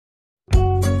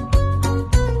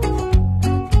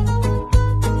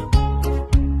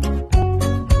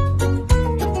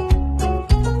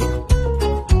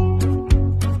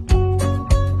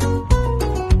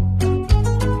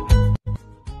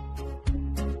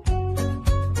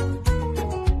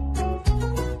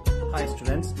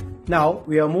Now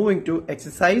we are moving to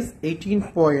exercise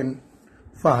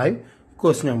 18.5,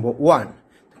 question number 1.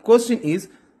 The question is,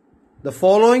 the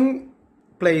following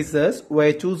places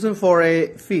were chosen for a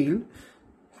field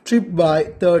trip by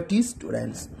 30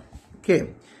 students. Okay,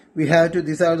 we have to,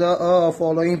 these are the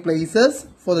following places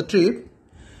for the trip.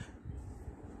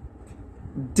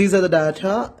 These are the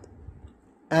data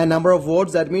and number of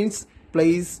words, that means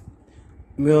place,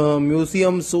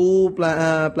 museum, zoo,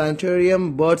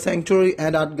 planetarium, bird sanctuary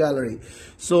and art gallery.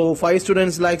 So 5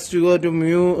 students likes to go to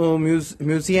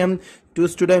museum, 2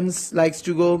 students likes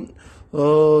to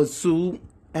go zoo,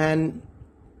 and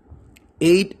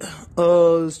 8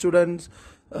 students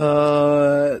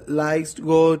likes to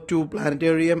go to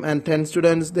planetarium, and 10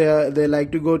 students they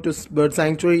like to go to bird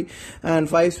sanctuary, and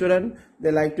 5 students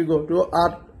they like to go to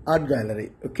art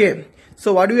gallery. Okay,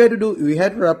 so what do we have to do? We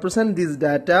have to represent this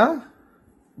data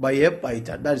by a pie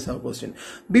chart. That is our question.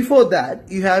 Before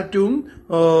that, you have to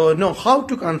know how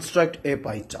to construct a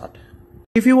pie chart.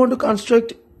 If you want to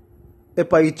construct a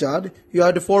pie chart, you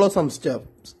have to follow some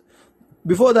steps.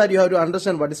 Before that, you have to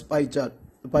understand what is pie chart.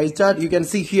 The pie chart, you can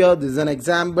see here, this is an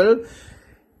example.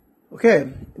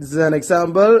 Okay, this is an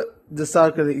example. The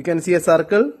circle, you can see a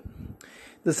circle.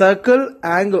 The circle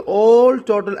angle, all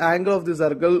total angle of the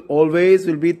circle always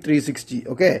will be 360.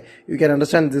 Okay, you can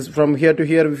understand this from here to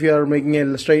here. If you are making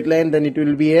a straight line, then it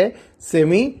will be a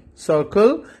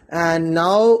semi-circle, and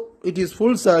now it is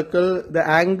full circle. The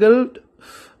angle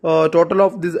total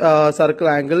of this circle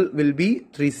angle will be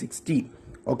 360.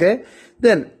 Okay,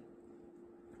 then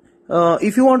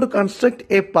if you want to construct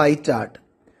a pie chart,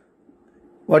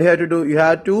 what you have to do? You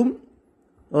have to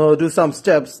do some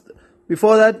steps.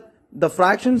 Before that, the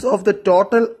fractions of the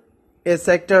total a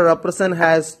sector represent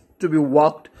has to be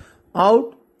worked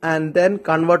out and then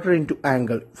converted into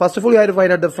angle. First of all, you have to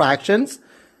find out the fractions.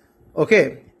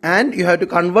 Okay, and you have to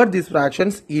convert these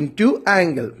fractions into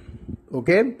angle.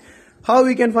 Okay, how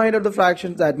we can find out the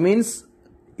fractions? That means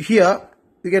here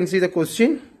you can see the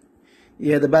question.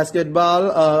 Yeah, the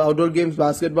basketball, outdoor games,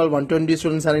 basketball, 120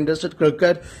 students are interested,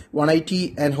 cricket,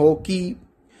 180, and hockey,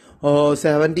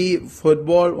 70,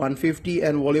 football, 150,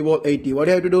 and volleyball, 80. What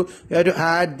you have to do? You have to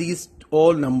add these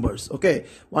all numbers. Okay,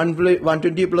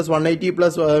 120 plus 180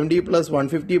 plus 70 plus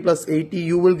 150 plus 80,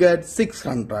 you will get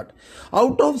 600.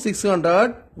 Out of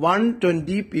 600,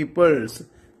 120 peoples,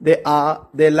 they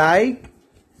like,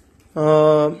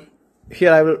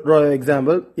 here I will draw an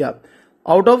example. Yeah,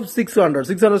 out of 600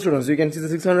 students, you can see the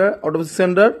 600. Out of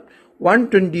 600,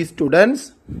 120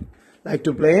 students like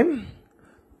to play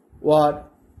what?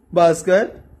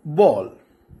 Basketball.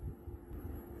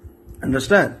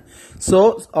 Understand?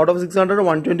 So out of 600,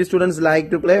 120 students like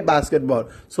to play basketball.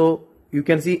 So you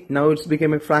can see now it's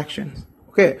become a fraction.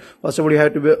 Okay, first of all, you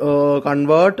have to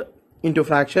convert into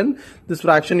fraction. This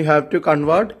fraction you have to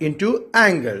convert into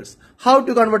angles. How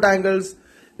to convert angles?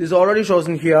 This is already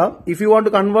shown here. If you want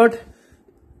to convert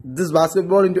this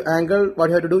basketball into angle, what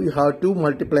you have to do? You have to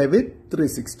multiply with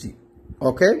 360.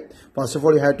 Okay, first of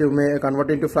all, you have to convert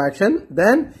into fraction,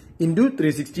 then into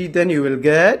 360, then you will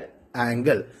get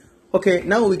angle. Okay,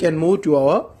 now we can move to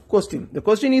our question. The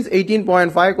question is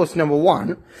 18.5, question number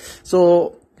 1.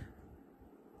 So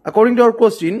according to our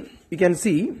question, you can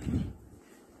see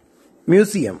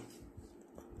museum.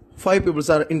 5 people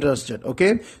are interested.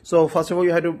 Okay, so first of all,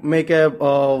 you have to make a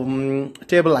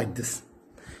table like this.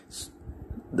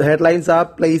 The headlines are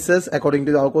places according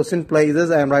to our question, places,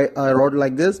 and I wrote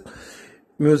like this.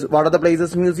 What are the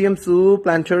places? Museum, zoo,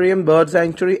 planetarium, bird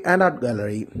sanctuary, and art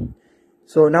gallery.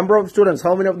 So number of students,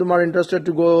 how many of them are interested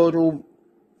to go to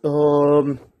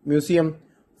museum?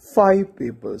 5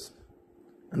 people.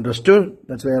 Understood?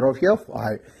 That's why I wrote here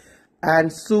 5.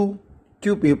 And zoo,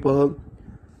 2 people.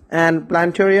 And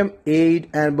planetarium, 8.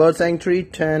 And bird sanctuary,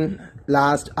 10.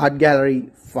 Last, art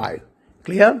gallery, 5.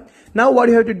 Clear? Now what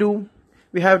do you have to do?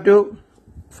 We have to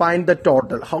find the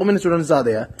total. How many students are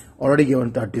there? Already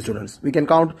given 30 students. We can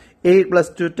count 8 plus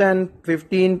 2, 10,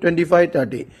 15, 25,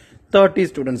 30. 30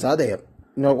 students are there.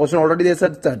 Now question already they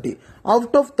said 30.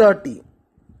 Out of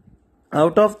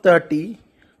 30,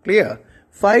 clear,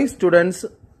 5 students,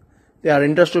 they are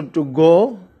interested to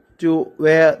go to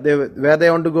where they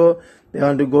want to go. They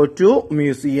want to go to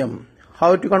museum.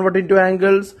 How to convert into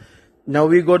angles? Now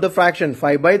we go to fraction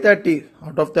 5 by 30.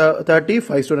 Out of the 30,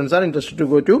 5 students are interested to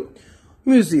go to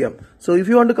museum. So if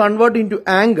you want to convert into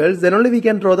angles, then only we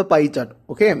can draw the pie chart.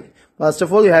 Okay, first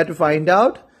of all, you have to find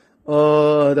out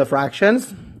the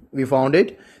fractions. We found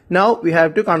it. Now we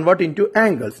have to convert into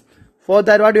angles. For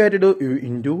that, what you have to do?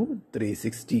 Into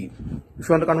 360. If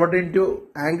you want to convert it into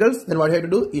angles, then what you have to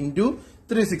do? Into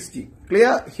 360.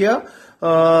 Clear? Here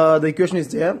the equation is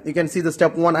there. You can see the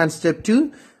step 1 and step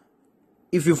 2.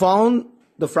 if you found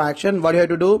the fraction, what you have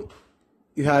to do?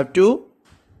 You have to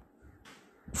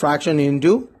fraction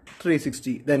into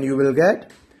 360. Then you will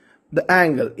get the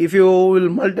angle. If you will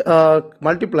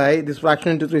multiply this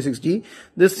fraction into 360,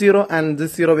 this 0 and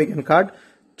this 0 we can cut.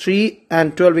 3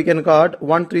 and 12 we can cut.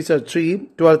 1 3s are 3,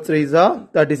 12 3s are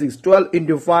 36. 12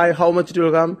 into 5, how much it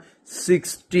will come?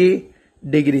 60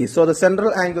 degrees. So the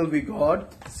central angle we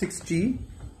got 60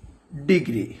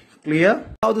 degree.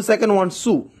 Clear? Now the second one,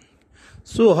 Sue.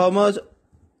 So how much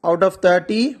out of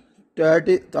 30?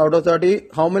 30 out of 30,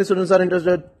 how many students are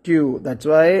interested? 2. That's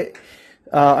why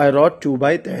I wrote 2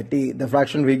 by 30, the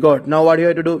fraction we got. Now what do you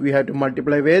have to do? We have to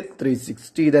multiply with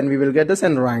 360, then we will get the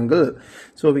center angle.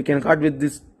 So we can cut with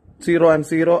this 0 and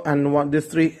 0 and one, this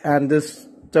 3 and this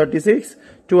 36,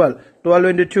 12. 12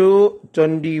 into 2,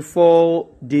 24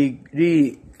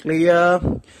 degree. Clear?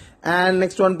 And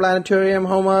next one, planetarium.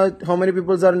 How many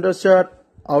people are interested?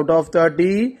 Out of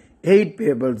 30, 8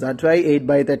 people. That's why 8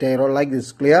 by 30 I wrote like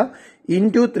this. Clear?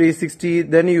 Into 360,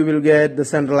 then you will get the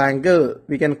central angle.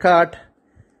 We can cut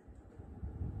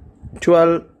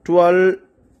 12,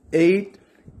 8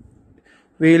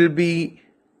 will be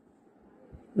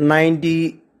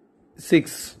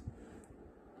 96.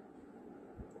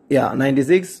 Yeah,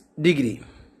 96 degree.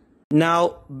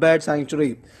 Now bird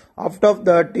sanctuary. Out of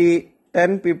 30,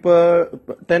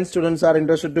 10 students are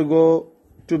interested to go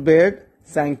to bird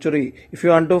sanctuary. If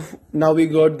you want to, now we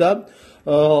got the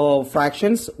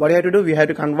fractions. What do you have to do? We have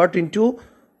to convert into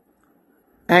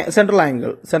central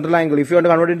angle. Central angle. If you want to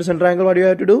convert into central angle, what do you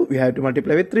have to do? We have to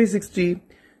multiply with 360.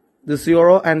 This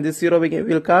 0 and this 0 we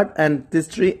will cut, and this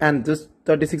 3 and this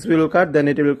 36 we will cut. Then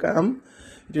it will come.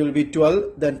 It will be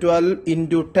 12. Then 12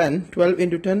 into 10. 12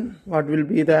 into 10. What will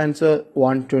be the answer?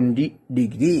 120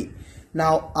 degree.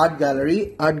 Now art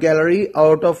gallery. Art gallery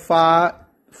out of 5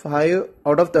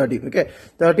 out of 30. Okay,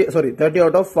 30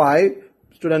 out of 5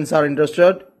 students are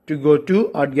interested to go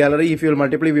to art gallery. If you will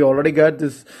multiply, we already got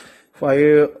this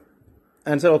 5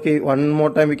 answer. Okay, one more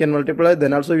time we can multiply,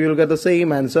 then also you will get the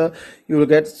same answer. You will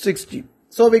get 60.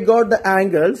 So we got the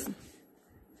angles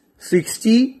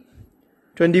 60,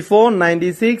 24,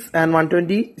 96 and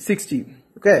 120, 60.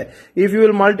 Okay, if you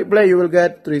will multiply, you will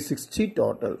get 360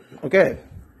 total. Okay,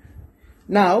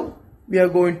 now we are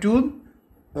going to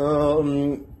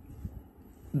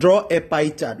draw a pie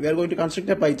chart. We are going to construct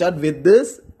a pie chart with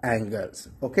these angles.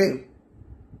 Okay,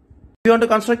 if you want to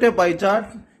construct a pie chart,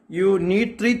 you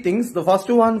need 3 things. The first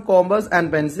one, compass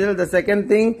and pencil. The second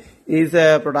thing is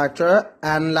a protractor,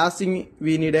 and last thing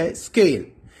we need a scale.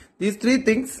 These 3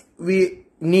 things we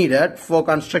needed for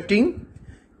constructing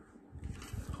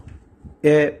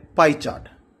a pie chart.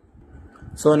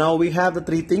 So now we have the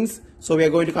 3 things. So we are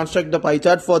going to construct the pie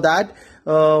chart. For that,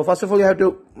 first of all, you have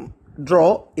to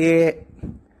draw a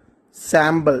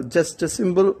sample, just a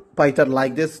simple pie chart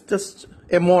like this, just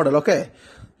a model. Okay,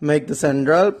 make the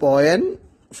central point.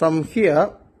 From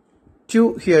here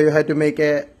to here you have to make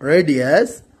a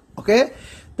radius. Okay,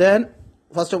 then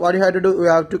first of what you have to do, we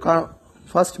have to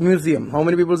first museum. How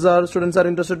many students are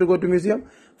interested to go to museum?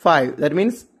 5. That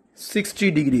means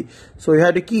 60 degree. So you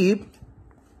have to keep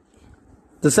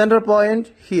the center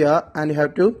point here and you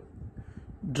have to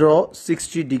draw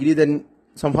 60 degree. Then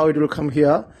somehow it will come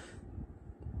here.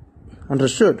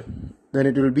 Understood? Then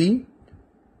it will be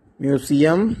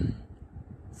museum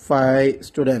 5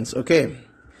 students. Okay,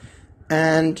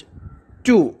 and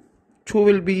 2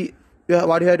 will be,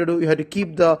 what you have to do, you have to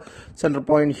keep the center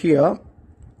point here,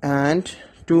 and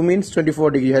 2 means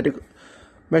 24 degree. You have to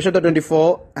measure the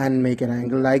 24 and make an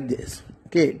angle like this.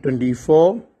 Okay,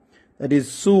 24, that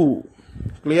is Sue.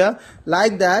 Clear?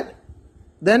 Like that.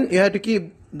 Then you have to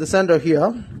keep the center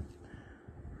here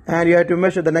and you have to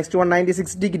measure the next one,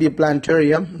 96 degree,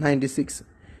 planetarium. 96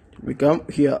 become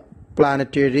here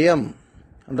planetarium.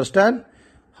 Understand?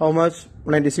 How much?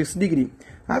 96 degree.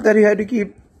 After, you have to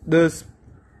keep this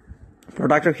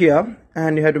protractor here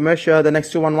and you have to measure the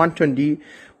next one, 120.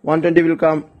 120 will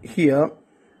come here.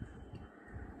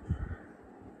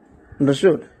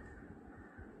 Understood?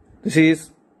 This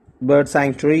is bird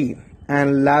sanctuary,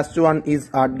 and last one is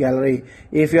art gallery.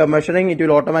 If you are measuring, it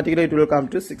will automatically come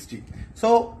to 60.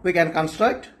 So we can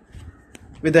construct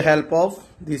with the help of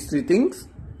these 3 things.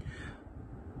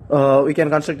 We can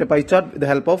construct a pie chart with the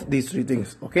help of these 3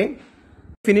 things. Okay,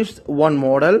 finished one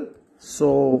model.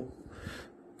 So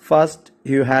first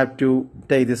you have to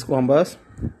take this compass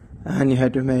and you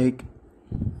have to make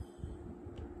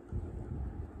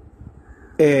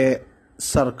a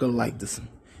circle like this.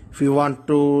 If you want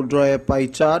to draw a pie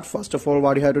chart, first of all,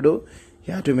 what you have to do,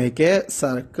 you have to make a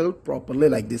circle properly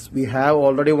like this. We have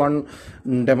already one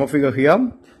demo figure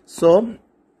here. So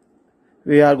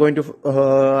we are going to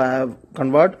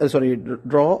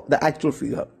draw the actual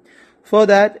figure. For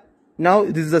that, now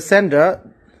this is the center.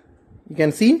 You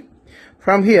can see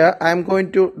from here I am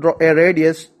going to draw a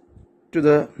radius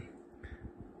to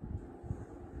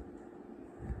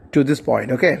this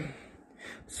point. Okay,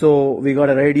 so we got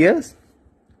a radius.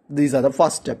 These are the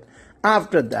first step.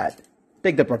 After that,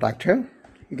 take the protractor.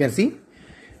 You can see,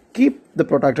 keep the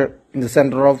protractor in the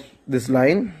center of this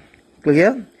line.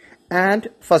 Clear? And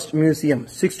first, museum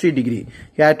 60 degree.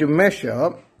 You have to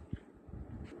measure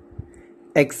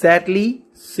exactly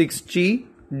 60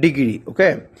 degree.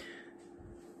 Okay,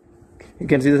 you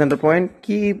can see the center point.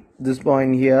 Keep this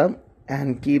point here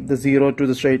and keep the 0 to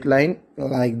the straight line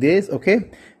like this.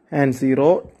 Okay, and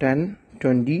 0, 10,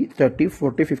 20, 30,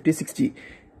 40, 50, 60.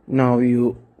 Now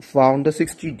you found the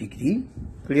 60 degree.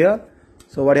 Clear?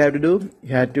 So what you have to do,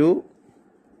 you have to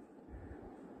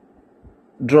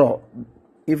draw.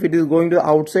 If it is going to the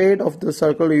outside of the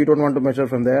circle, you don't want to measure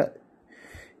from there.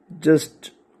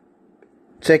 Just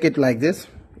check it like this,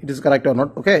 it is correct or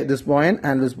not. Okay, this point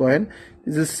and this point,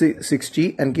 this is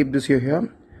 60, and keep this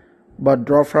here, but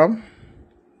draw from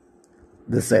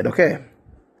this side. Okay,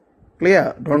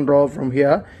 clear? Don't draw from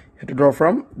here, you have to draw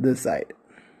from this side.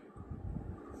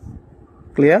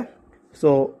 Clear?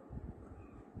 So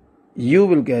you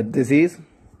will get, this is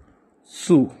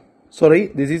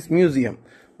this is museum.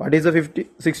 What is the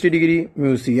 60 degree?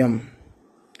 Museum.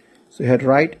 So you have to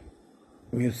write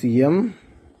museum.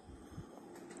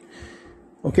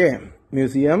 Okay,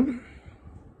 museum.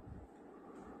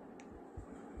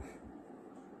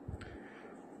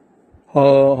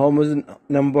 How much?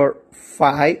 Number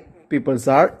 5 people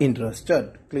are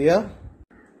interested. Clear?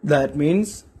 That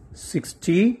means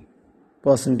 60%.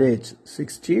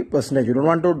 60%. You don't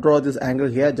want to draw this angle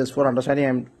here. Just for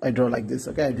understanding, I draw like this.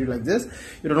 Okay, I do like this.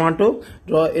 You don't want to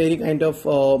draw any kind of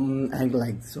angle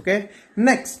like this. Okay,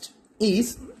 next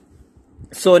is,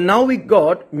 so now we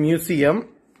got museum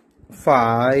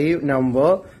 5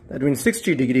 number, that means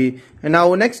 60 degree, and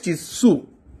now next is zoo.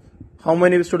 How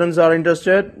many students are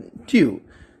interested? 2.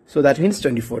 So that means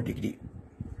 24 degree.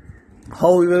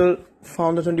 How we will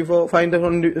find the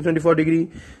 24 degree?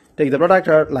 Take the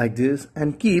protractor like this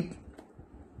and keep.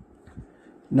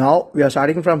 Now we are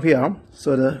starting from here,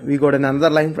 so we got another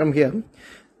line from here.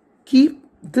 Keep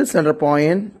this center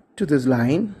point to this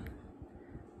line,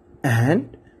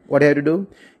 and what you have to do,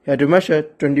 you have to measure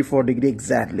 24 degree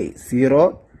exactly.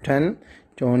 0, 10,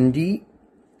 20,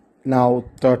 now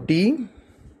 30.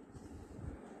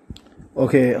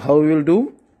 Okay, how we will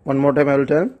do? One more time I will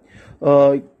tell.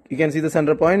 You can see the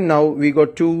center point. Now we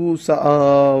got 2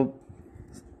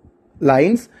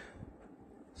 lines.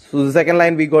 So the second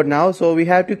line we got now. So we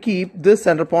have to keep this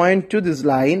center point to this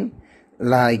line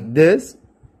like this,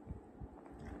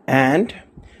 and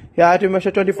you have to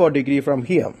measure 24 degree from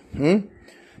here.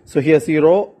 So here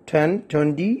 0, 10,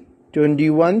 20,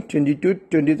 21, 22,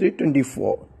 23,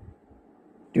 24.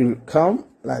 It will come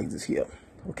like this here.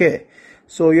 Okay,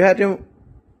 so you have to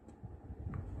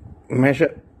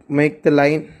make the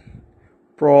line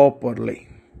properly.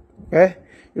 Okay,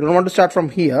 you don't want to start from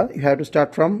here, you have to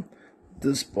start from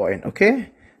this point.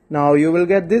 Okay, now you will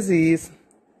get, this is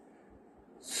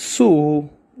so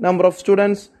number of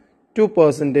students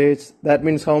 2%. That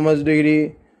means how much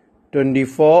degree?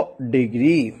 24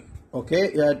 degree.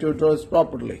 Okay, you have to draw this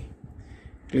properly.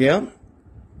 Clear?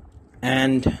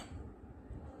 And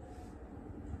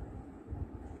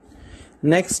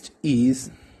next is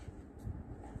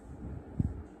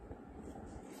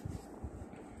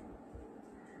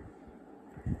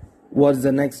what's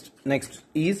the next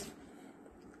is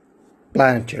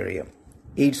planetarium.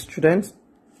 8 students,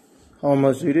 how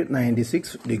much degree?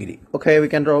 96 degree. Okay, we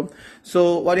can draw.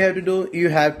 So what you have to do, you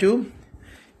have to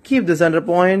keep the center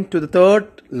point to the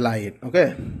third line.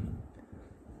 Okay,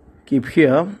 keep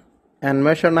here and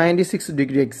measure 96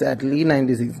 degree exactly.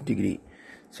 96 degree.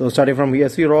 So starting from here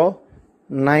 0,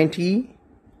 90,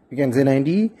 you can say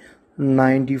 90,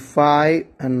 95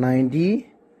 and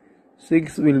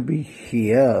 96 will be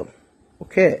here.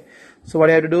 Okay, so what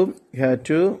you have to do, you have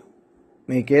to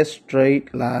make a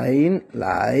straight line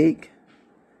like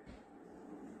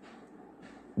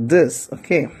this.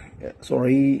 Okay,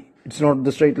 sorry, it's not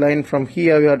the straight line. From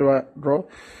here we have to draw,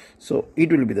 so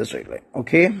it will be the straight line.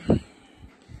 Okay,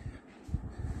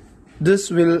 this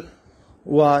will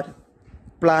what?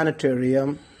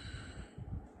 Planetarium.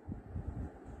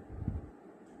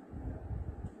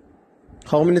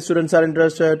 How many students are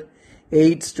interested?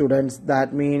 8 students.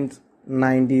 That means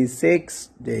 96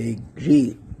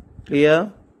 degree.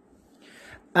 Clear?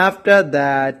 After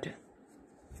that,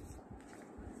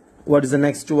 what is the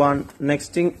next one?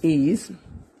 Next thing is,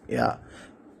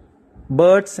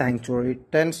 bird sanctuary,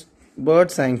 10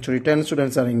 bird sanctuary, 10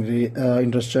 students are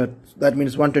interested, that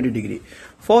means 120 degree.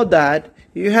 For that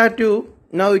you have to,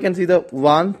 now you can see the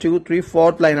 1 2 3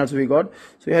 4th line also we got,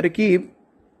 so you have to keep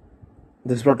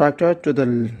this protractor to the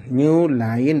new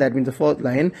line, that means the 4th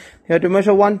line. You have to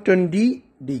measure 120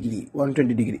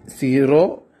 degree,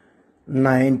 0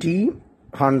 90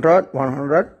 100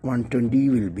 100 120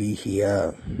 will be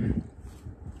here.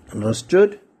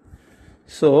 Understood?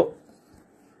 So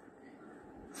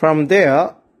from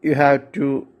there you have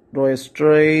to draw a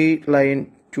straight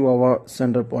line to our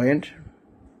center point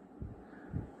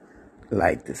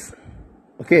like this.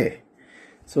 Okay,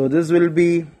 so this will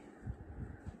be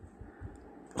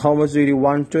how much degree?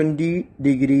 120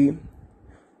 degree.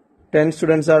 10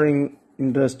 students are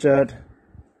interested,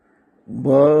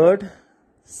 bird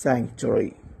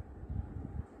sanctuary.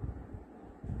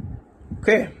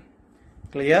 Okay,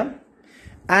 clear?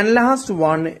 And last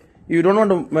one, you don't want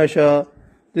to measure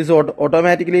this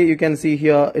automatically, you can see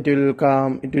here it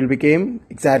will become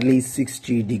exactly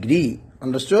 60 degree.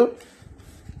 Understood?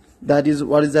 That is,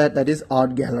 what is that? That is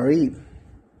art gallery.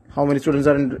 How many students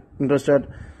are interested?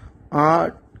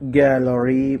 Art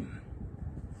gallery.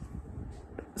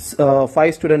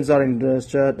 5 students are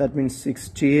interested, that means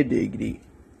 60 degree.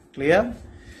 Clear?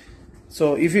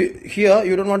 So if you here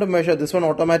you don't want to measure this one,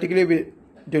 automatically it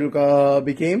will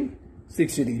become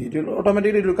 60 degree. It will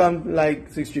automatically come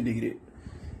like 60 degree.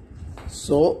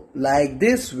 So like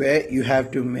this way you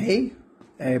have to make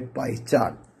a pie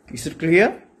chart. Is it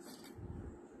clear?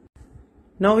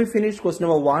 Now we finished question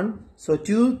number 1. So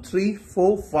 2, 3,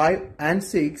 4, 5 and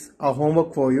 6 are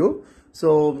homework for you.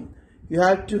 So you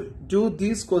have to do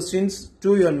these questions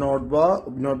to your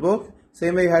notebook.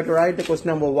 Same way you have to write the question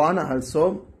number 1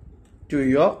 also to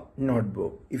your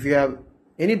notebook. If you have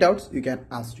any doubts, you can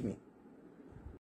ask me.